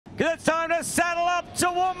It's time to saddle up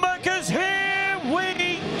Toowoomba, because here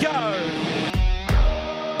we go.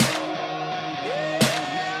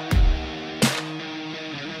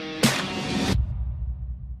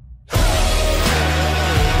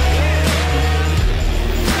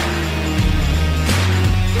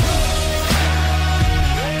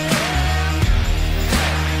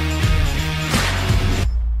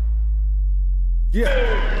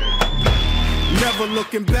 Never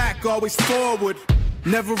looking back, always forward.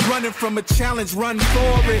 Never running from a challenge, run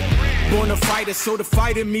for it. Born a fighter, so the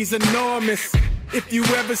fight in me's enormous. If you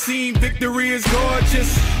ever seen victory is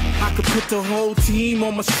gorgeous, I could put the whole team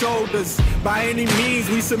on my shoulders. By any means,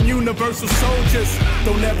 we some universal soldiers.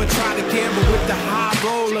 Don't ever try to gamble with the high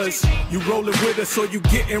rollers. You rolling with us, so you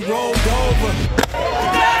getting rolled over. The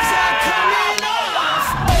gloves are coming off.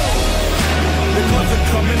 The gloves are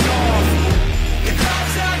coming off. The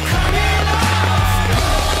gloves are coming off.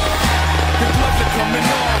 The gloves are coming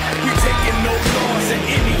off. We taking no loss at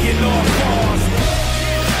any and all costs.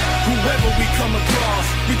 Whoever we come across,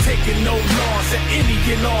 we taking no loss at any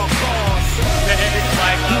and all costs.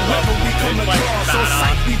 Whoever we come across, on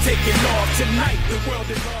sight we taking off. Tonight the world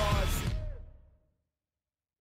is ours.